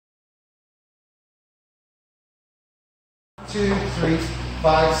2, 3,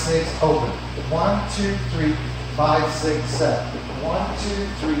 5, 6, open. 1, 2, 3, 5, 6, 7. 1, 2,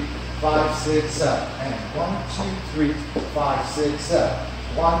 3, 5, 6, 7. And 1, 2, 3, 5, 6, 7.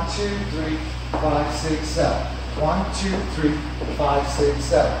 1, 2, 3, 5, 6, 7. 1, 2, 3, 5, 6,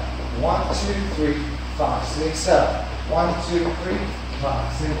 7. 1, 2, 3, 5, 6, 7. 1, 2, 3,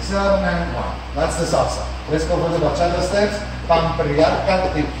 5, 6, 7, and 1. That's the salsa. Let's go for the bachata steps.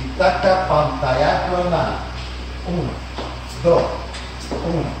 Pampriaca, tiki-taka, pantayacrona. 1, 2,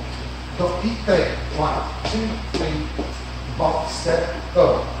 1, 2 y 3. 1, 2, 3. Box step,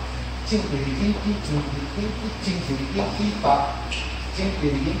 go. Tinkly-dinky, tinkly-dinky, tinkly-dinky, pop.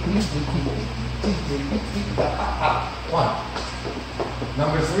 Tinkly-dinky, tinkly-dinky, tinkly-dinky, pop. 1.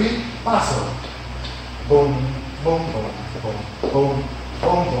 Number 3, paso. Boom, boom, boom, boom, boom,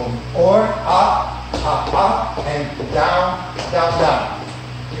 boom, boom. Or up, up, up, and down, down, down.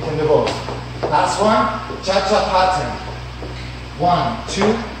 You can do both. Last one, cha-cha pattern. 1, 2,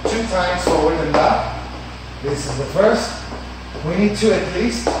 2 times forward and back. This is the first. We need 2 at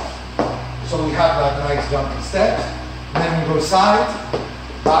least. So we have that nice jumping step. Then we go side,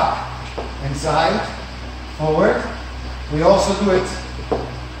 back, and side, forward. We also do it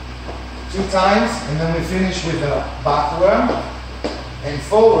 2 times, and then we finish with a backward and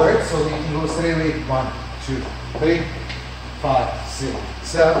forward, so we can go straight away. 1, 2, 3, 5, 6,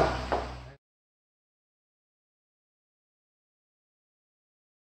 7.